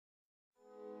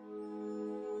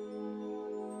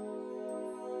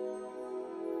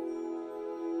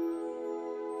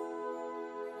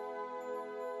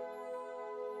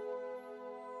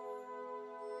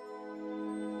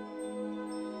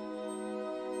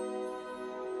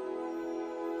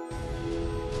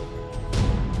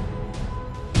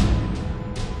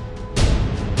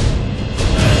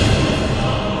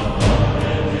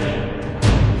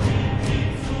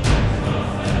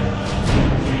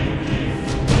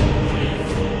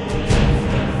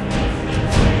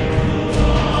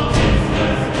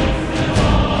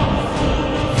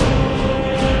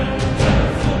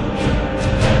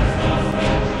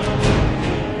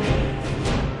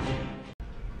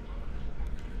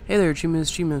Hey there,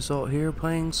 AchievementAssault here,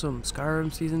 playing some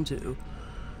Skyrim Season 2.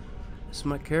 This is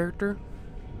my character.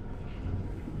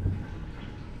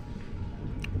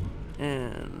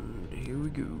 And here we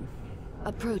go.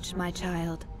 Approach, my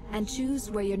child, and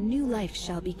choose where your new life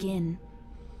shall begin.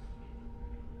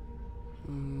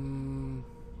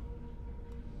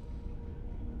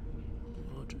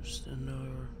 We'll just end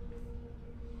our...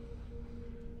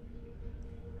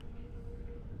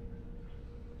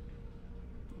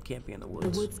 camping in the woods.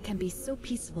 The woods can be so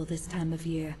peaceful this time of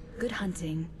year. Good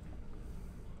hunting.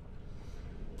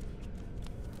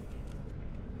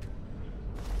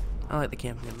 I like the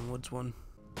camping in the woods one.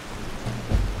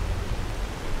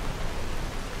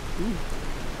 Ooh.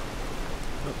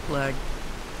 Oh, flag.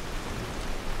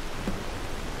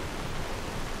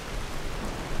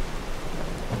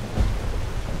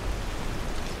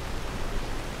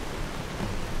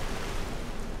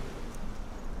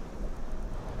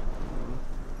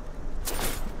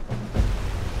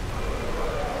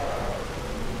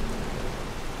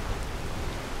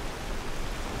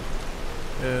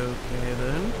 Okay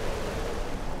then.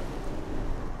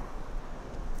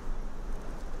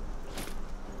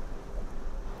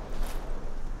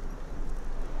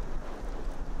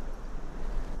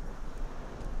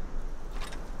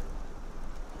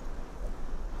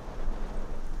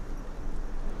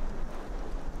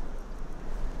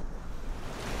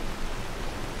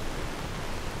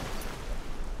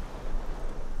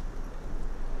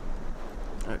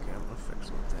 Okay, I'm gonna fix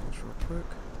some things real quick.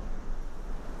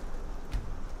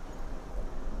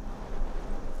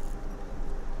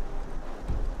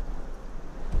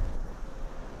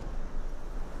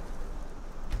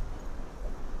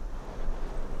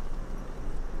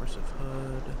 Immersive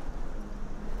HUD.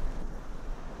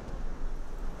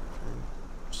 Turn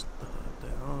just the HUD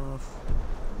there off.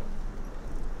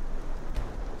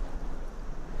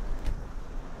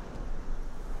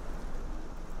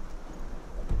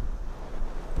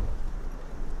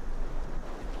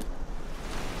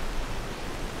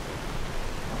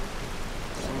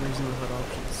 For some reason the HUD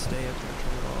options stay after I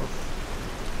turn it off.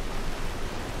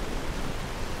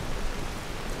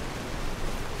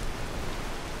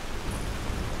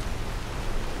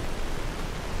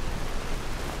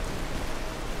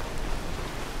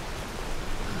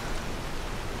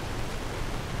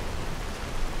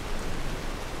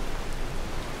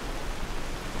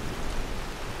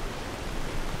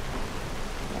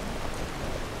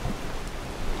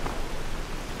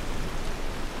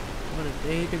 What a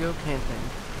day to go camping.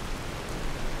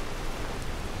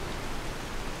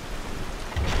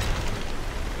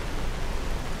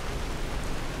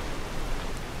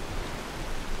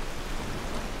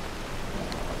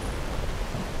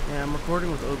 Yeah, I'm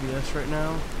recording with OBS right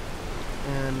now,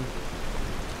 and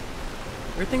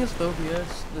everything is with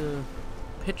OBS, the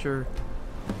picture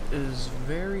is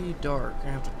very dark. I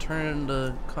have to turn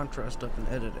the contrast up in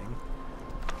editing.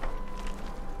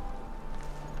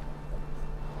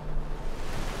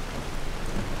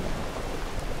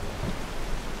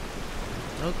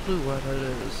 No clue what that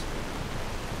is.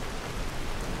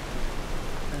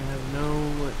 I have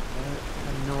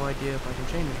no idea if I can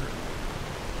change it.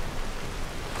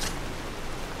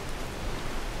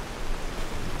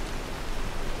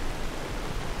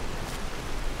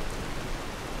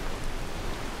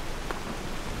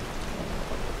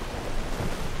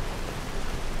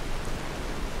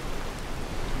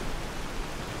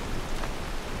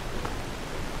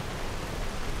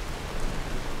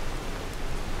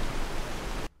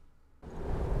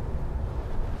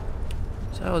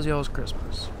 So how was y'all's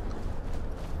Christmas?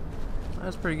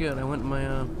 That's pretty good. I went to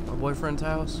my boyfriend's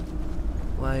house.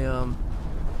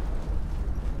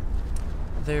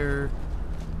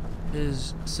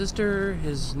 His sister,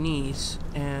 his niece,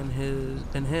 and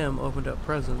him opened up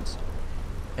presents,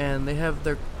 and they have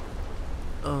their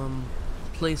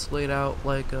place laid out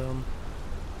like the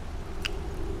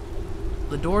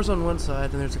door's on one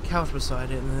side, and there's a couch beside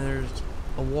it, and then there's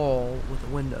a wall with a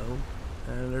window,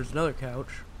 and there's another couch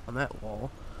on that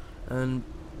wall, and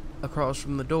across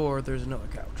from the door there's another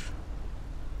couch.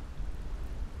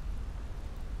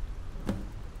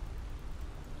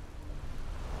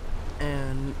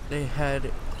 And they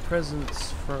had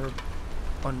presents from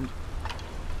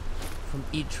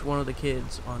each one of the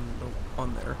kids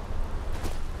on there.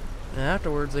 And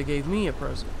afterwards they gave me a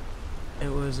present. It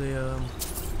was a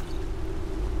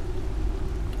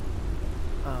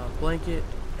blanket,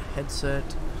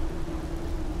 headset,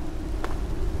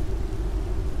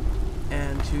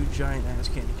 and 2 giant ass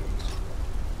candy canes.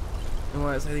 And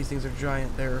when I say these things are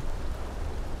giant, they're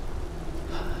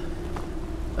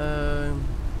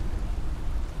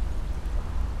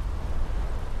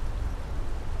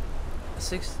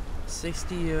 6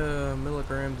 60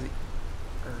 milligrams.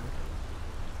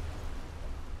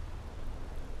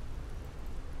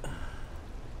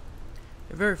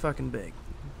 They're very fucking big.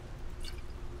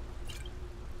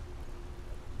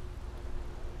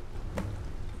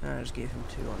 I just gave him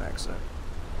 2 on accident.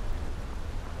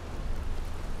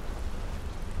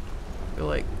 They're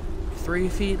like 3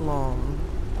 feet long,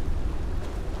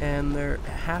 and they're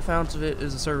 ½ ounce of it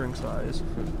is a serving size.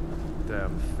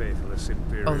 Damn faithless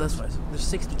Imperials. Oh, that's why there's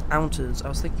 60 ounces. I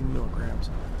was thinking milligrams.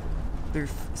 They're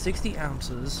 60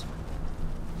 ounces.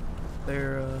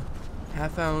 They're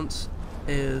 ½ ounce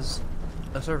is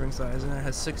a serving size, and it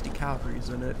has 60 calories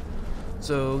in it.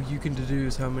 So you can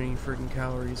deduce how many freaking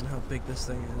calories and how big this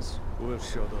thing is. We'll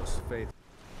show those faith.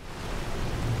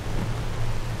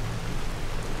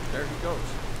 There he goes.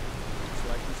 Looks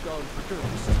like he's gone for good.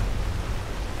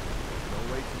 No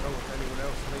way to know if anyone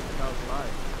else made it out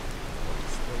alive. Well,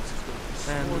 this place is going to be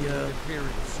swarming with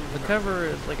Imperials soon the enough. cover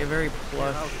is like a very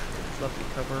plush, fluffy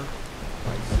cover.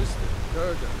 My sister,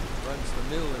 Gerda, runs the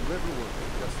mill in Riverwood,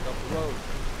 just up the road.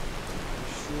 I'm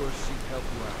sure she'd help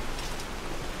you out.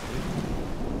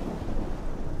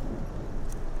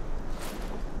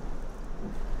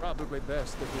 Probably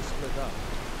best that we split up.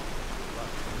 But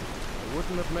I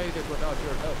wouldn't have made it without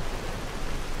your help.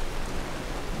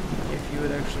 If you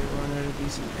would actually run at a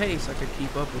decent pace, I could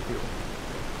keep up with you.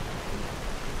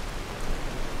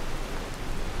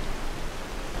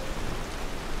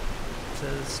 It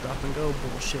says stop and go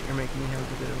bullshit you're making me have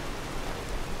to do.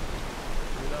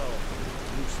 You know,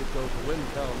 you should go to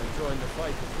Windhelm and join the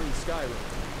fight to free Skyrim.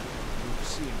 You've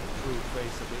seen the true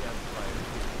face of the Empire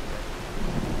here today.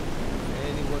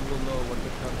 Anyone will know what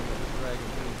becoming of the dragon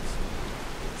means.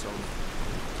 It's over.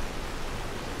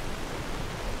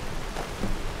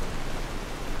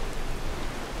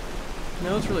 You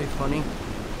know, it's really funny.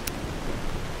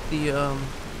 The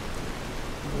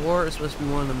war is supposed to be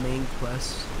one of the main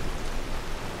quests,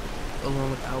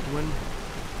 along with Alduin,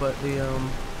 but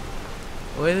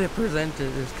the way they present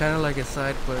it is kind of like a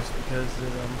side quest because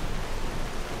it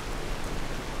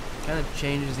kind of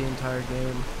changes the entire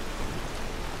game.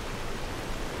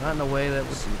 Not in a way that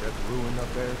would... See that ruin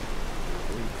up there?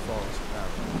 Bleak Falls Tower.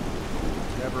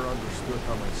 Never understood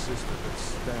how my sister could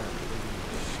stand living in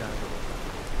the shadow of that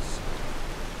place.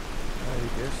 I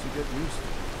guess you get used to it.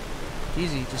 It's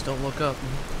easy, just don't look up.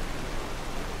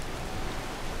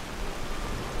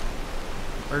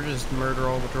 Or just murder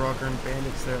all the Draugr and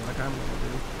bandits there like I'm gonna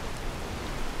do.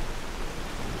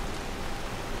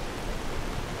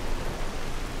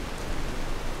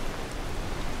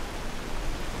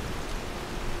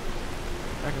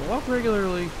 I can walk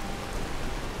regularly,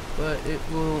 but it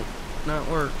will not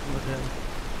work with him.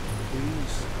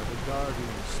 These are the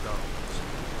Guardian Stones.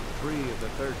 3 of the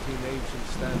 13 ancient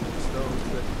standing stones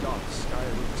that dot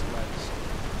Skyrim's landscape.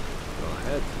 Go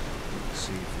ahead,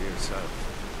 see for yourself.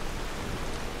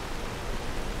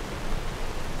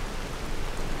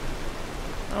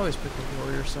 I always pick the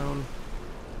warrior stone.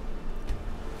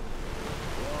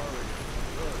 Glory,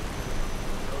 good.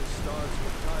 Those stars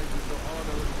will guide you to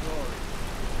honor and glory.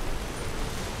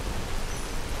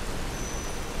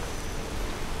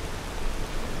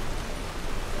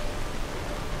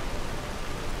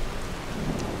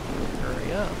 Hurry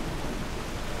up.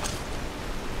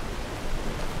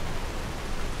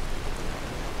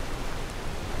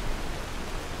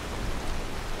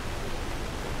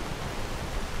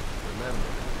 Remember,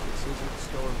 this isn't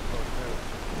Stormcloak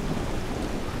territory.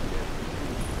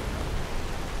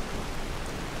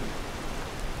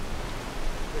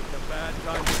 Picked a bad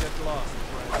time to get lost,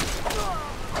 friend.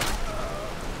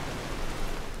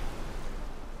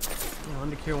 You know,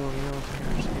 underkill one of the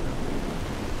militaries, you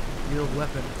know. Real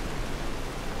weapon.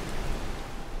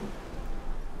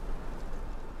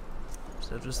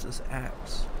 So just this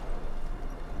axe.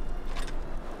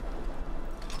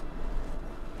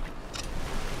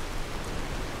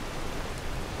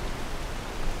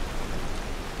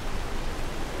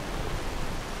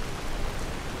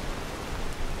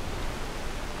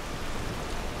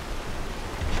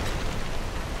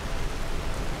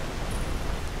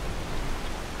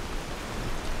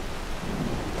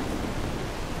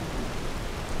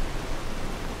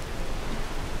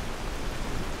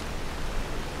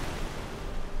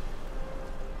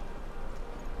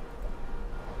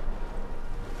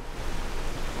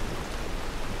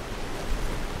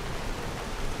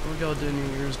 What y'all do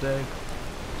New Year's Day?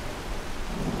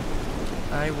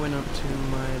 I went up to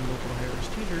my local Harris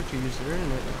teacher to use their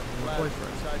internet with my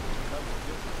boyfriend.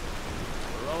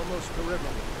 We're almost to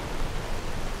Riverwood.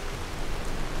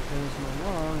 Because my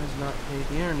mom has not paid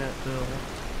the internet bill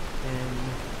in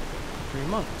 3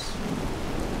 months.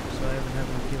 So I've been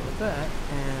having to deal with that,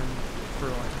 and for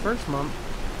like the first month,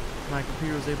 my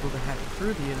computer was able to hack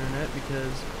through the internet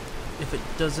because if it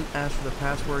doesn't ask for the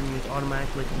password and you just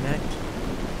automatically connect,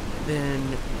 then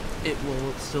it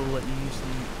will still let you use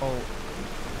the all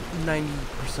 90%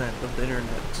 of the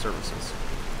internet services.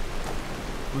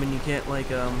 I mean, you can't like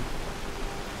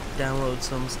download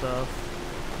some stuff.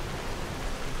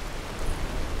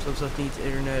 Some stuff needs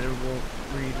internet or won't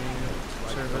read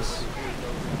any service.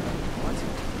 What's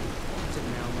it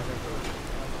now, mother?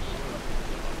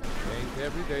 Ain't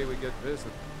every day we get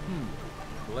visited.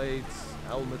 Blades,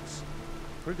 helmets,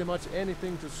 pretty much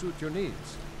anything to suit your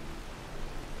needs.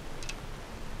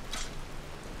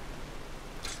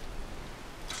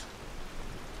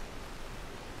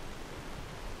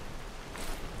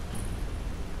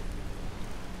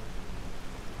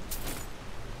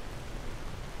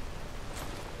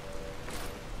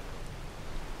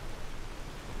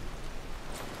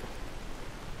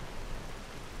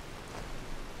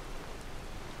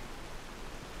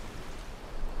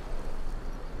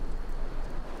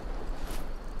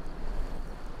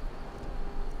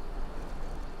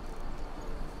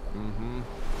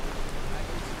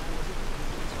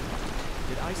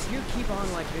 Did I see you keep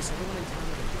on like this? Everyone in town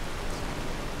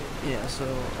would Yeah, so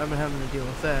I've been having to deal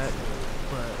with that,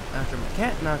 but after my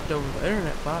cat knocked over the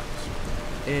internet box,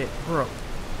 it broke.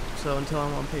 So until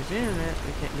I'm on page internet,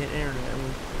 we can't get internet,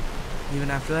 and even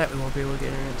after that, we won't be able to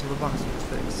get internet until the box gets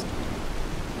fixed.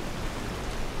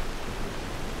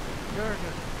 Brother,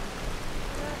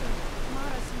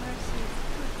 Mara's mercy is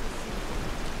good to see.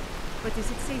 But is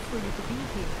it safe for you to be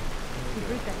here? We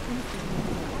heard that anything may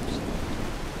be an option.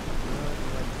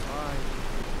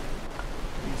 At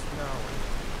least now.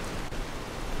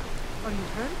 Are you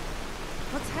hurt?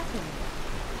 What's happened?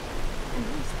 And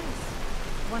who is this?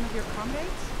 One of your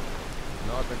comrades?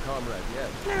 Not a comrade yet.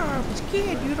 No, I was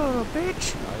scared, you little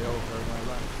bitch. I owe her my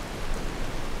life.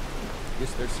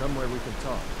 Guess there's somewhere we can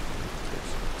talk. There's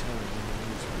some terrible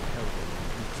news from Helgen and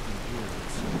reached the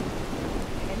Imperials.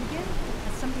 Helgen?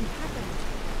 Has something happened?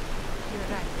 You're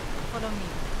right. Follow me.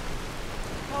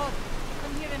 Todd,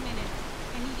 come here a minute.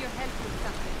 I need your help with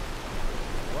something.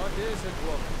 What is it,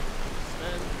 woman?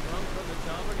 Stand drunk on the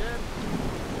job again?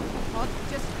 Todd,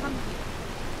 just come here.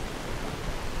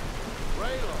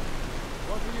 Raylo,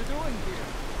 what are you doing here?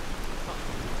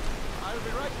 I'll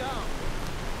be right down.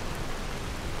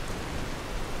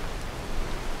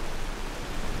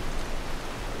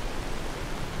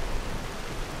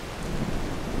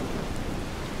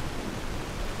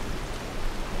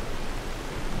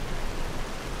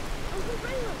 Uncle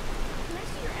Raylo, can I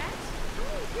see your axe? How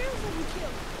many Imperials have you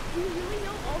killed? Do you really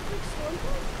know all 6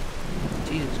 Stormcloaks?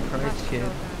 Jesus Christ, Hush, kid.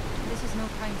 Logan. This is no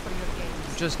time for your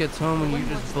games. Just gets home and you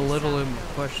just belittle him with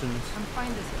questions. Come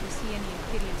find us if you see any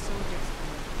Imperial soldiers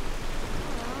coming.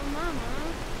 Oh, Mama.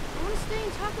 I want to stay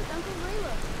and talk with Uncle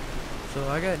Raylo. So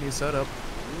I got a new setup.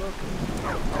 Look,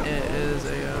 It is a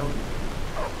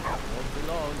won't be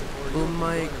long before you boom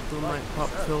mic, can boom join mic and pop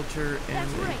fight filter, and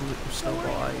That's a right. Don't worry, snowball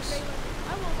Uncle ice. Raylo.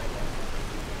 I won't let you.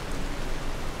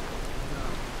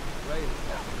 yourself. Raylo,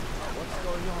 what's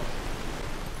going on?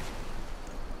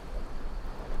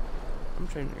 I'm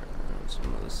trying to around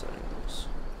some of the settings.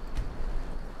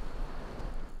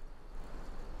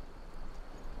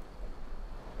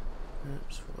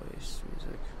 Oops, voice,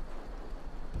 music.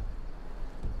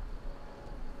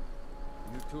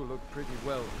 You two look pretty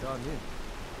well done in.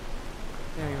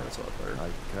 Yeah, that's a lot better.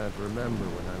 I can't remember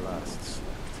when I last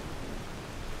slept.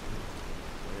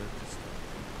 Where to start?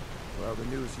 Well, the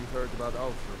news you heard about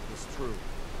Alfred was true.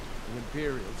 The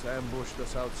Imperials ambushed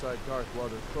us outside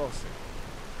Darkwater Crossing.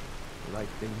 Like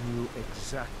they knew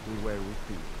exactly where we'd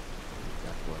be.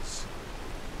 That was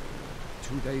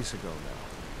 2 days ago now.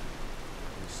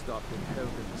 We stopped in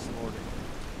Helgen this morning,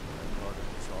 and I thought it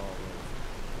was all over.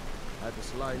 Had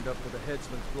us lined up to the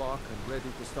headsman's block and ready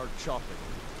to start chopping.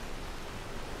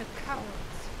 The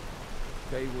cowards.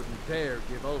 They wouldn't dare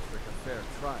give Ulfric a fair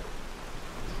trial.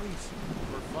 Treason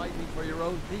for fighting for your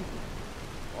own people.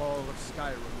 All of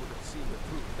Skyrim would have seen the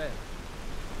truth then.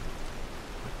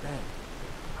 But then,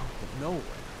 out of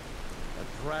nowhere, a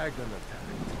dragon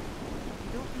attacked. You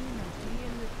don't mean a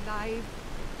real live...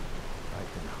 I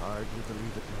can hardly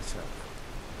believe it myself.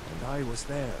 And I was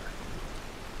there.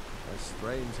 As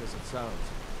strange as it sounds,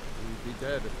 we'd be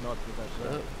dead if not for that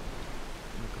dragon.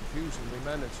 In the confusion, we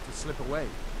managed to slip away.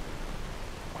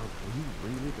 Are we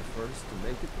really the first to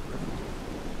make it to Riverwood?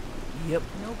 Yep.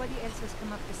 Nobody else has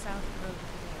come up the South Road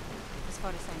today, as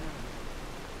far as I know.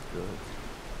 Good.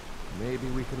 Maybe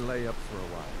we can lay up for a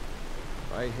while.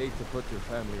 I hate to put your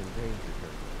family in danger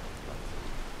here, but...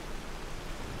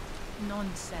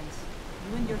 Nonsense.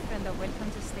 You and your friend are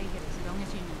welcome to stay here as long as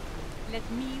you need. Let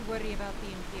me worry about the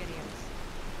Imperials.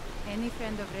 Any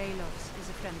friend of Raylof's is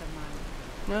a friend of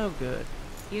mine. Oh, good.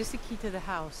 Here's the key to the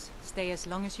house. Stay as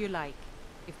long as you like.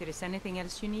 If there is anything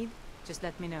else you need, just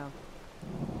let me know.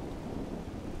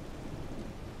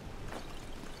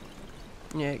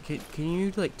 Yeah, can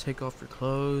you, like, take off your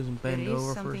clothes and bend There is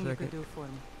over for a something you could second? do for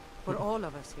me. For all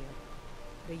of us here.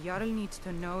 The Jarl needs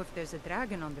to know if there's a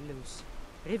dragon on the loose.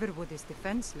 Riverwood is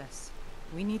defenseless.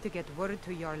 We need to get word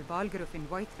to Jarl Balgruuf in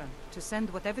Whiterun to send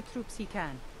whatever troops he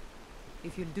can.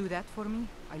 If you'll do that for me,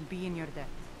 I'll be in your debt.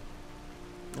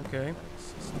 Okay. Thanks,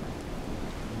 sister.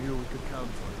 I knew we could count on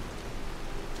you.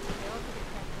 I also get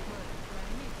back to work before I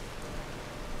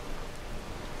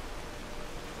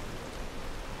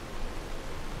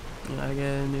miss. Yeah, I got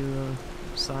a new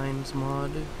signs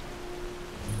mod.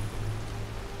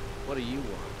 What do you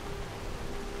want?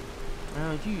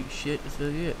 Oh, you shit, that's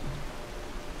really it.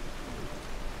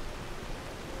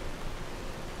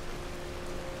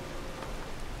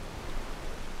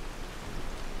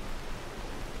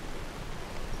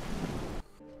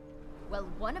 Well,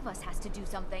 one of us has to do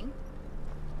something.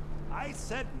 I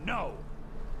said no!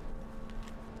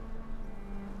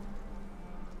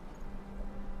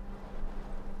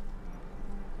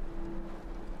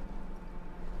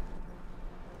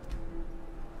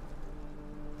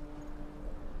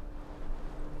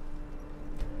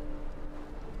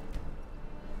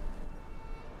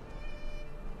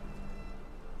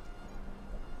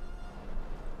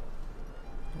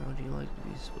 How do you like to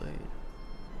be swayed?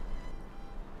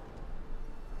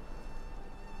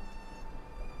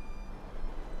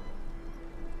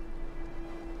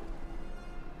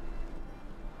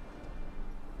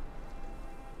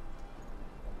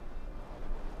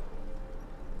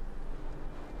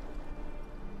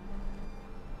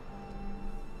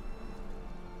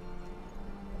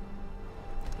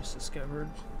 Just discovered.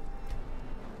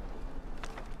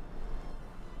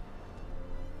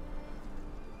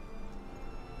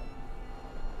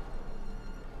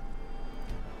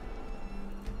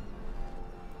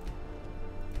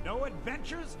 No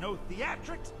adventures, no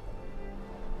theatrics,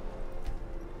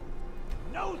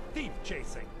 no thief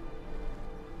chasing.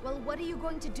 Well, what are you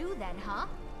going to do then, huh?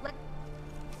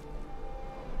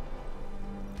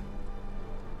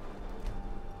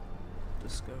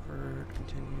 Discovered,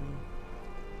 continue.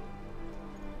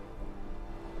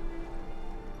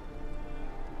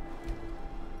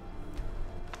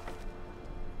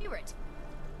 Hear it.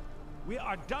 We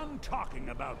are done talking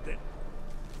about this.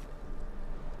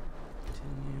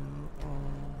 Continue,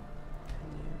 all,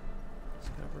 continue,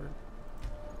 discovered.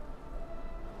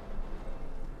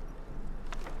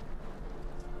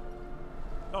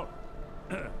 Oh,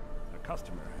 a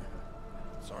customer.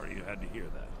 Sorry you had to hear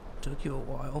that. Took you a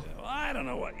while. Well, I don't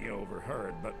know what you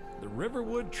overheard, but the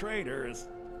Riverwood Trader is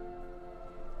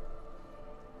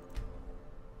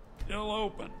still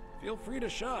open. Feel free to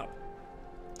shop.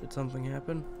 Did something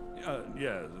happen?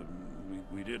 Yeah,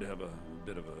 we did have a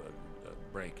bit of a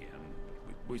break-in.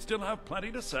 We still have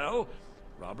plenty to sell.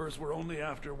 Robbers were only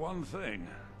after one thing.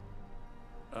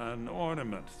 An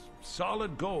ornament,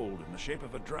 solid gold in the shape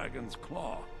of a dragon's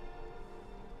claw.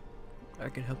 I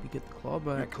could help you get the claw You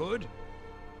back. could?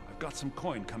 I've got some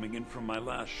coin coming in from my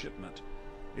last shipment.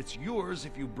 It's yours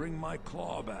if you bring my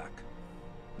claw back.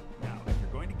 Now, if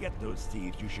you're going to get those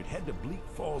thieves, you should head to Bleak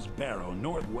Falls Barrow,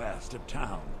 northwest of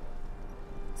town.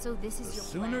 So this is The your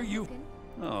sooner plan, you... Logan?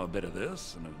 Oh, a bit of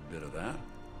this and a bit of that.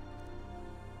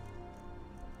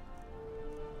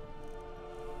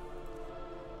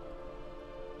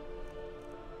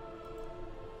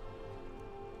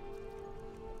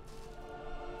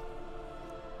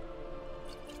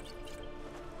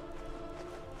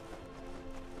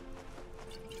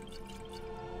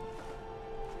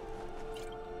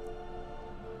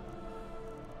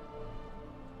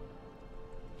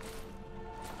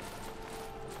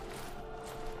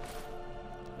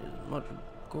 As much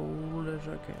gold as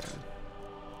I can.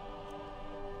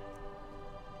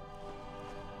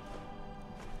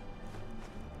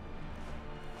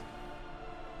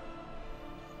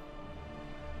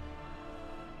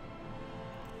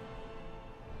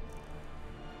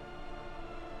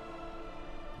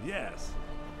 Yes.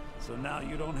 So now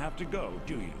you don't have to go,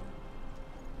 do you?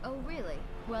 Oh, really?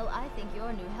 Well, I think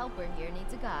your new helper here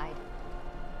needs a guide.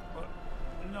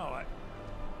 No, I...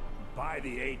 By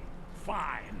the 8,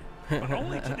 fine. But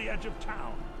only to the edge of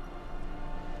town.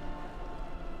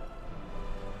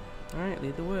 Alright,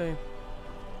 lead the way.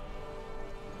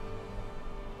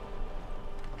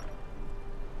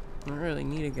 I don't really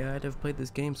need a guide. I've played this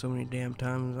game so many damn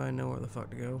times, I know where the fuck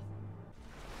to go.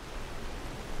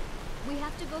 We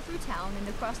have to go through town and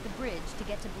across the bridge to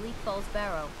get to Bleak Falls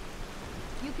Barrow.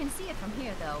 You can see it from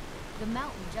here, though. The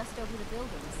mountain just over the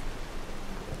buildings.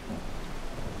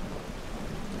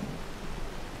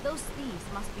 Those thieves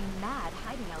must be mad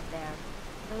hiding out there.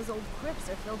 Those old crypts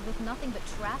are filled with nothing but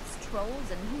traps, trolls,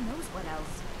 and who knows what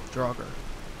else. Draugr.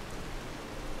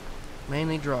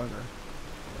 Mainly Draugr.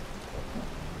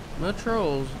 No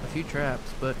trolls, a few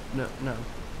traps, but no.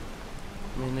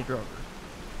 Mainly Draugr.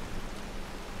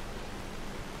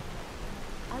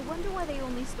 I wonder why they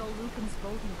only stole Lucan's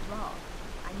golden claw.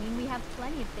 I mean, we have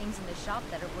plenty of things in the shop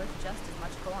that are worth just as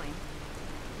much coin.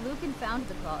 Lucan found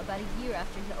the claw about a year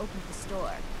after he opened the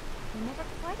store. He never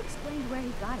quite explained where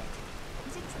he got it.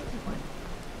 He's a tricky one.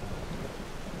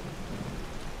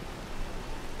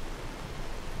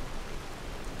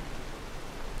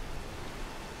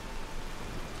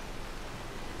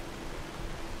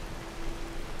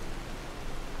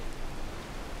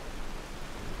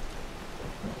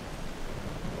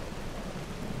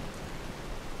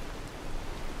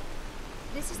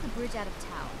 This is the bridge out of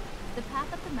town. The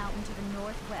path up the mountain to the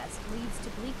northwest leads to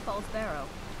Bleak Falls Barrow.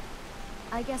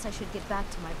 I guess I should get back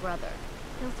to my brother.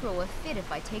 He'll throw a fit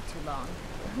if I take too long.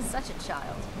 Such a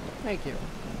child. Thank you.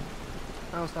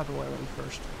 I'll stop at Wyland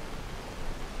first.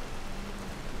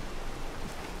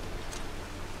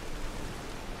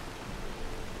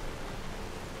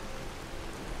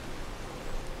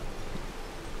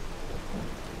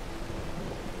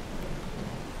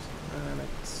 And I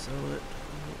can sell it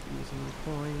using the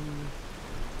coin.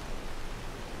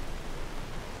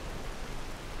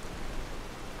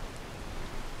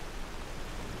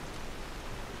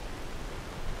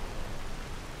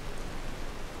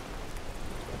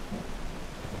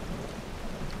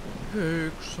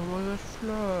 Take some of that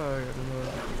fly,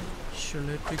 shall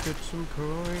let me get some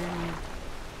coin.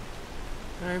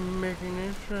 I'm making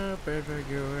it up as I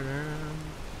go along.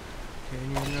 Can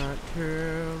you not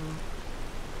tell?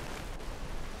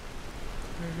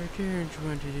 But I just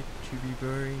wanted it to be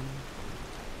boring.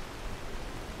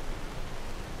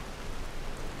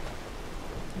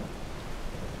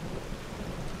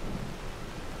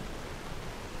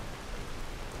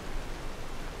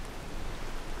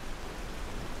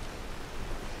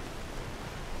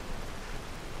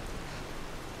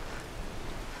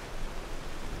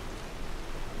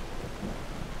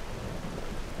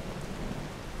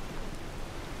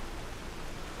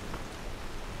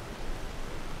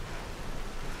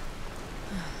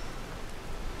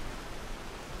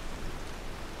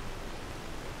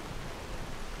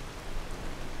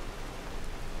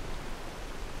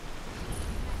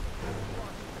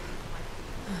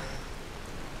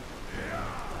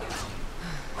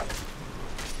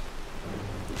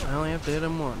 I only have to hit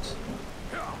him once.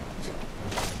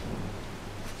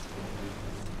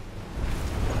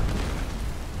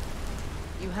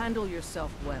 You handle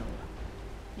yourself well.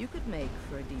 You could make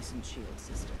for a decent shield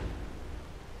sister.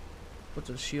 What's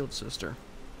a shield sister?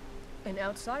 An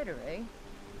outsider, eh?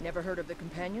 Never heard of the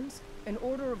Companions? An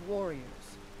order of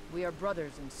warriors. We are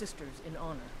brothers and sisters in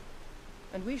honor.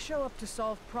 And we show up to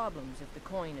solve problems if the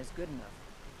coin is good enough.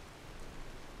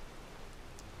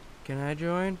 Can I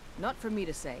join? Not for me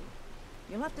to say.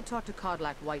 You'll have to talk to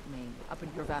Kodlak Whitemane up in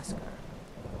Jorvaskar.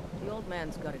 The old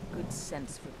man's got a good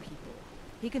sense for people.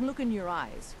 He can look in your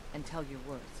eyes and tell your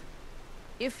worth.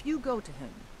 If you go to him,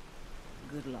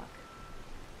 good luck.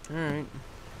 Alright.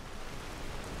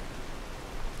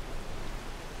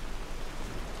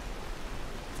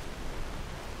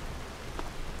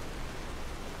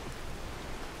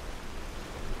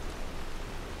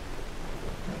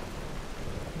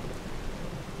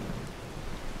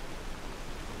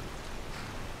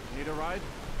 Need a ride?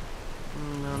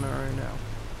 No, not right now.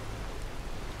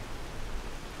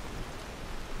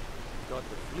 Got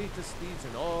the fleetest steeds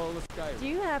in all of Skyrim. Do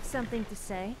you have something to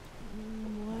say?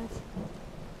 What?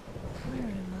 Where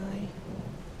am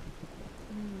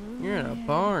I? You're in a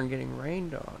barn getting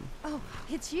rained on. Oh,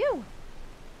 it's you!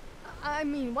 I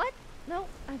mean, what? No,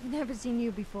 I've never seen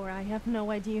you before. I have no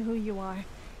idea who you are.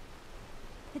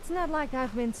 It's not like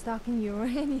I've been stalking you or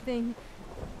anything.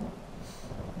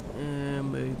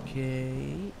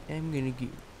 Okay. I'm gonna go.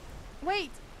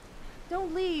 Wait!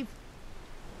 Don't leave.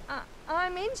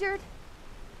 I'm injured.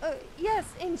 Yes,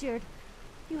 injured.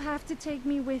 You have to take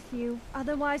me with you.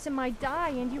 Otherwise I might die,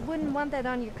 and you wouldn't want that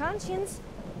on your conscience.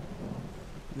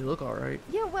 You look alright.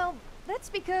 Yeah, well, that's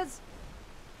because...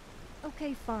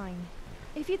 Okay, fine.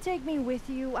 If you take me with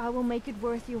you, I will make it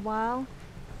worth your while.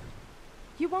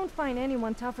 You won't find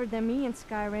anyone tougher than me in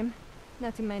Skyrim.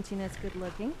 Not to mention as good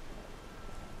looking.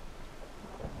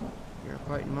 You're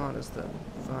quite modest then.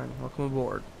 Fine, welcome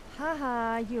aboard.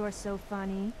 Haha, you are so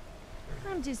funny.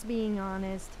 I'm just being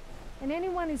honest. And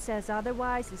anyone who says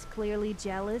otherwise is clearly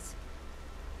jealous.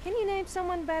 Can you name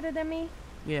someone better than me?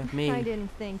 Yeah, me. I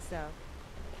didn't think so.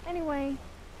 Anyway,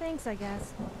 thanks, I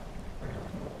guess.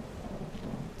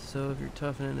 So if you're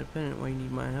tough and independent, why you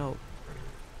need my help?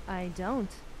 I don't.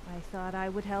 I thought I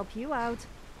would help you out.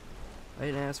 I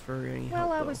didn't ask for any help,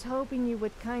 Well, I though. was hoping you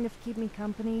would kind of keep me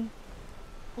company.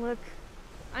 Look,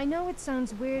 I know it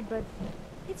sounds weird, but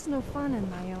it's no fun on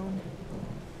my own.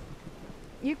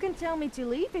 You can tell me to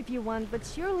leave if you want, but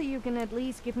surely you can at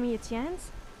least give me a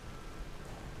chance?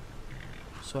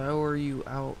 So how are you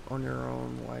out on your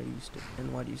own? Why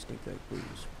do you stink like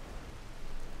booze?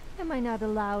 Am I not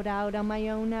allowed out on my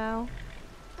own now?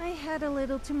 I had a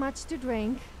little too much to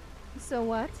drink. So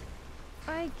what?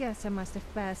 I guess I must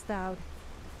have passed out.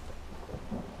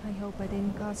 I hope I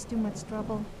didn't cause too much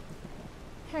trouble.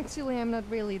 Actually, I'm not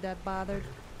really that bothered.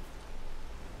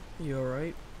 You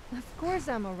alright? Of course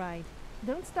I'm alright.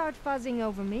 Don't start fuzzing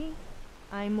over me.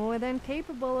 I'm more than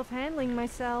capable of handling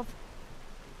myself.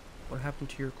 What happened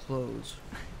to your clothes?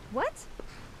 What?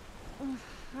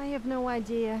 I have no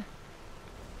idea.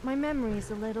 My memory is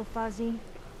a little fuzzy.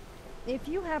 If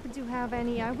you happen to have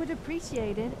any, I would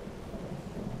appreciate it.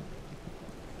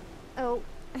 Oh,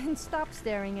 and stop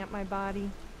staring at my body.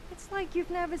 It's like you've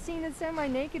never seen a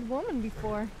semi-naked woman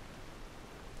before.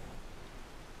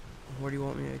 Where do you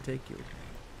want me to take you?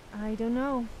 I don't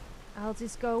know. I'll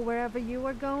just go wherever you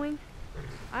are going.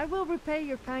 I will repay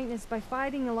your kindness by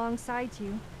fighting alongside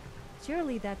you.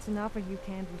 Surely that's an offer you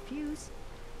can't refuse.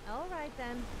 All right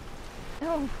then.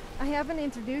 Oh, I haven't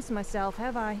introduced myself,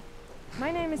 have I?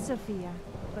 My name is Sophia,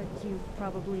 but you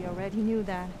probably already knew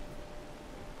that.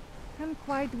 I'm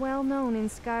quite well known in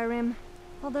Skyrim,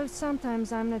 although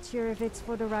sometimes I'm not sure if it's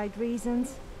for the right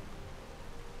reasons.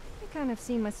 I kind of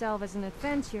see myself as an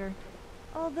adventurer,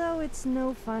 although it's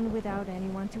no fun without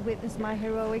anyone to witness my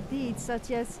heroic deeds, such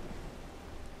as...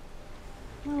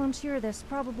 Well, I'm sure there's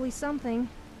probably something.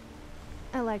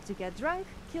 I like to get drunk,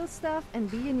 kill stuff,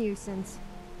 and be a nuisance.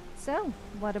 So,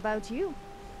 what about you?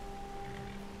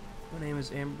 My name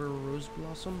is Amber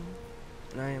Roseblossom,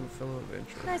 and I am a fellow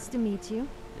adventurer. Nice to meet you.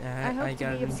 Yeah, I hope I to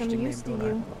got be an of some interesting use to name,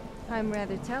 don't you. I'm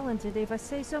rather talented if I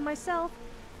say so myself,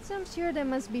 so I'm sure there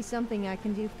must be something I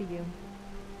can do for you.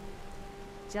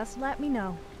 Just let me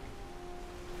know.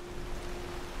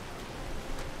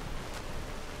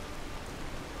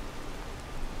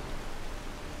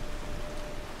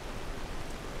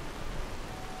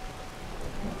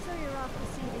 So you're off to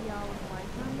see the Jarl of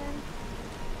Whiterun then?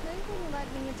 Then can you let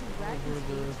me into Over Dragon's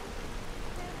the Gate?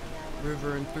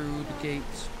 river and through the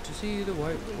gates to see the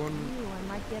white With one. you, I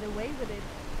might get away with it.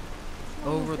 As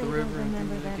long Over as the they river don't and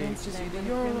remember through the that gates to see incident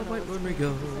the when a Jarl of criminal White was when we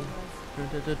killed go.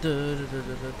 because it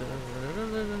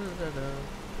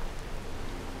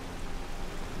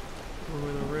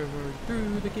Over the river and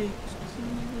through the gates to see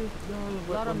the Jarl of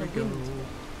Blood White on when the we go. wind.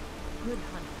 Good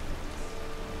hunting.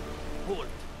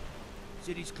 Halt!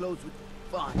 City's closed with...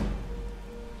 Fine.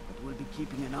 But we'll be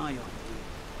keeping an eye on it.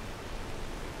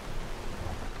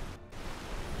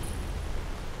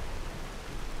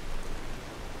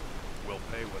 We'll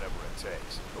pay whatever it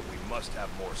takes, but we must have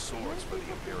more swords for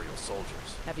the Imperial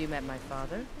soldiers. Have you met my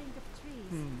father? think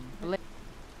of trees.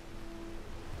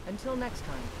 Until next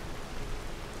time.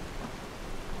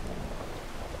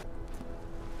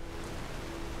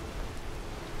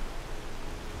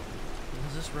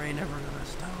 Is this rain ever gonna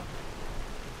stop?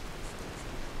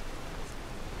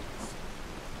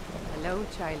 Hello,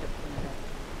 child of Kunda.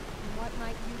 What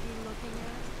might you be looking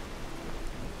at?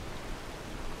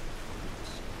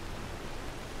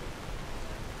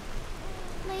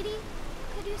 Lady,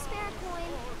 could you spare a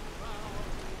coin?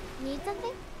 Need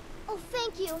something? Oh,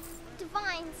 thank you.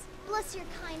 Divines, bless your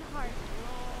kind heart.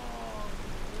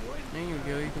 There you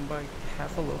go, you can buy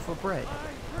half a loaf of bread.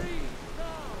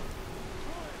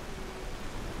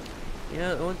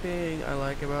 Yeah, the only thing I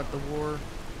like about the war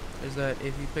is that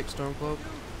if you pick Stormcloak,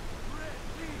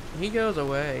 he goes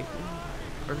away.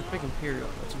 Or if you pick Imperial,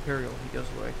 that's Imperial, he goes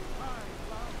away.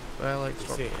 But I like They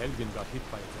say Stormcloak. Helgen got hit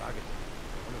by a dragon.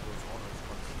 One of those horrors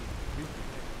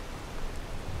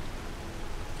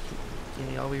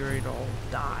conceived. Yeah, I'll be ready to all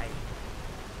die.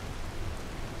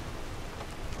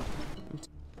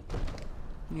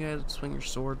 You guys swing your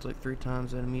swords like 3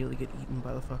 times and immediately get eaten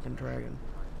by the fucking dragon.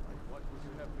 What would you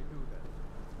have me do then?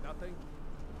 Nothing?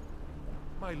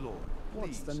 My lord,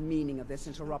 What's please. the meaning of this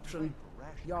interruption?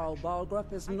 Jarl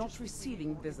Balgrup is not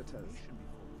receiving visitors.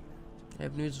 I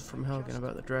have news from Helgen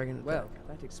about the dragon attack. Well,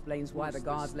 that explains why the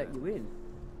guards let you in.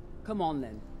 Come on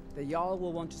then. The Jarl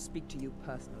will want to speak to you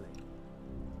personally.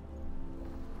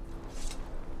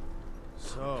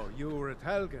 So, you were at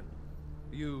Helgen.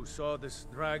 You saw this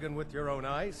dragon with your own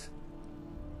eyes?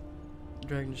 The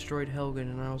dragon destroyed Helgen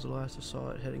and I was the last I saw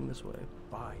it heading this way.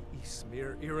 By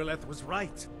Ysmir, Irileth was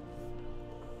right.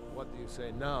 What do you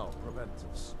say now,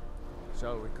 Proventus?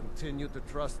 Shall we continue to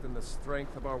trust in the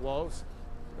strength of our walls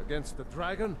against the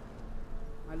dragon?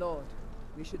 My lord,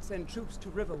 we should send troops to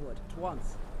Riverwood at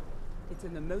once. It's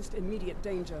in the most immediate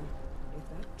danger.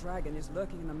 If that dragon is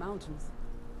lurking in the mountains...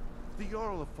 The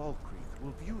Jarl of Falkreath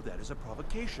will view that as a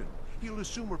provocation. He'll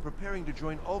assume we're preparing to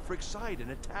join Ulfric's side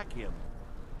and attack him.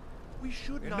 We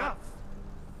should not... Enough!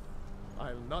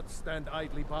 I'll not stand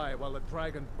idly by while the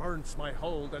dragon burns my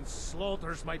hold and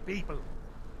slaughters my people.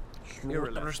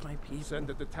 Slaughters my people. Send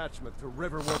a detachment to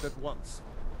Riverwood at once.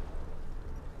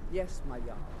 Yes, my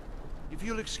Jarl. If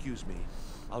you'll excuse me,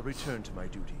 I'll return to my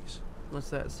duties.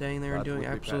 What's that, standing there and doing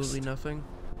absolutely nothing?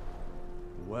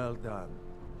 Well done.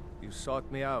 You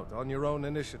sought me out on your own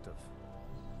initiative.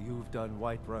 You've done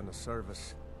Whiterun a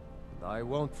service, and I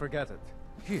won't forget it.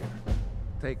 Here,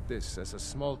 take this as a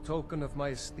small token of my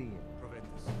esteem.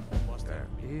 There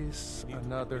is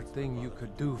another thing you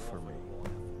could do for me.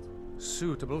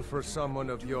 Suitable for someone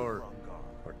of your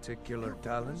particular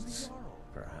talents,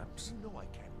 perhaps.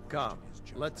 Come,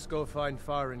 let's go find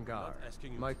Farengar,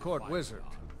 my court wizard.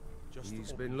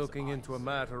 He's been looking into a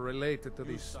matter related to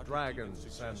these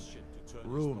dragons and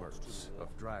rumors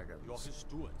of dragons.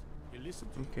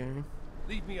 Okay.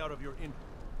 Leave me out of your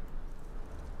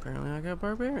Apparently I got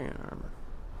barbarian armor.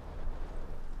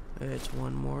 It's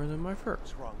one more than my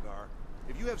first. Rongar,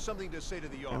 if you have something to say to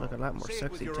the Jarl, I look a lot more say it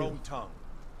with sexy your too. own tongue.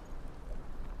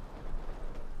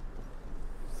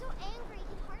 So angry,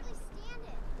 he'd hardly stand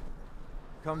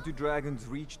it. Come to Dragon's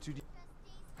Reach to the...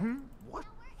 What?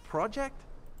 Project?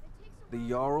 The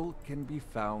Jarl can be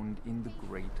found in the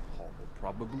Great Hall,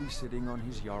 probably sitting on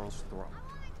his Jarl's throne.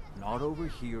 Not over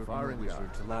here in the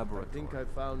Wizard's Laboratory. I think I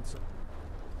found some...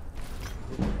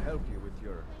 who can help you with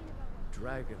your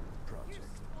dragon project.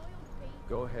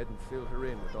 Go ahead and fill her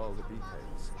in with all the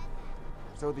details.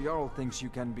 So the Jarl thinks you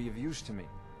can be of use to me.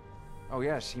 Oh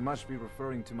yes, he must be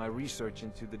referring to my research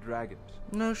into the dragons.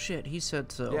 No shit, he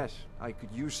said so. Yes, I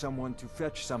could use someone to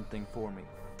fetch something for me.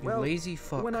 You lazy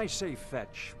fuck. When I say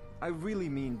fetch, I really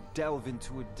mean delve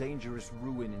into a dangerous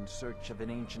ruin in search of an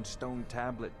ancient stone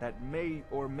tablet that may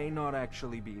or may not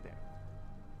actually be there.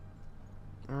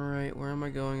 Alright, where am I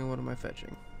going and what am I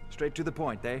fetching? Straight to the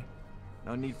point, eh?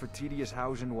 No need for tedious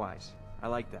hows and whys. I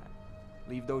like that.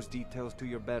 Leave those details to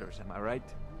your betters, am I right?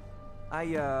 I,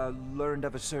 learned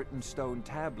of a certain stone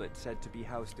tablet said to be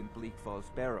housed in Bleak Falls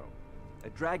Barrow.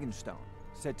 A dragon stone,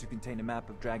 said to contain a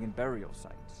map of dragon burial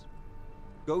sites.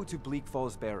 Go to Bleak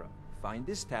Falls Barrow, find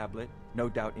this tablet, no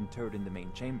doubt interred in the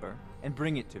main chamber, and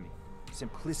bring it to me.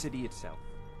 Simplicity itself.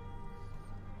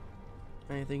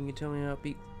 Anything you can tell me about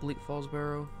Bleak Falls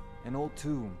Barrow? An old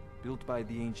tomb, built by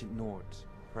the ancient Nords,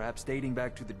 perhaps dating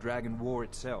back to the Dragon War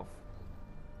itself.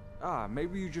 Ah,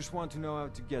 maybe you just want to know how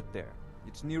to get there.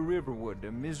 It's near Riverwood,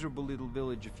 a miserable little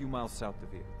village a few miles south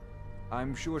of here.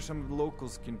 I'm sure some of the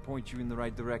locals can point you in the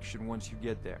right direction once you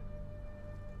get there.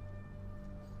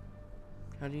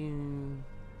 How do you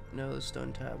know the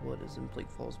stone tablet is in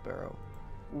Bleak Falls Barrow?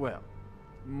 Well,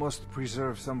 must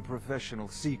preserve some professional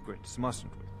secrets,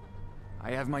 mustn't we?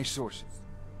 I have my sources.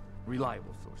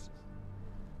 Reliable sources.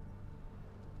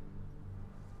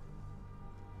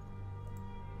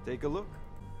 Take a look.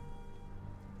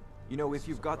 You know, if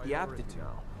you've got the aptitude,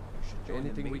 you should join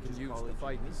anything we can use to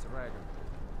fight these dragons.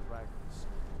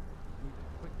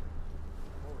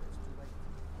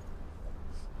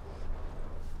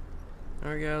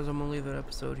 Alright guys, I'm gonna leave that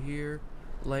episode here.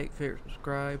 Like, favorite,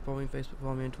 subscribe, follow me on Facebook,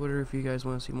 follow me on Twitter if you guys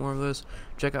want to see more of this.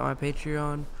 Check out my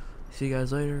Patreon. See you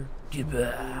guys later.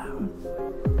 Goodbye.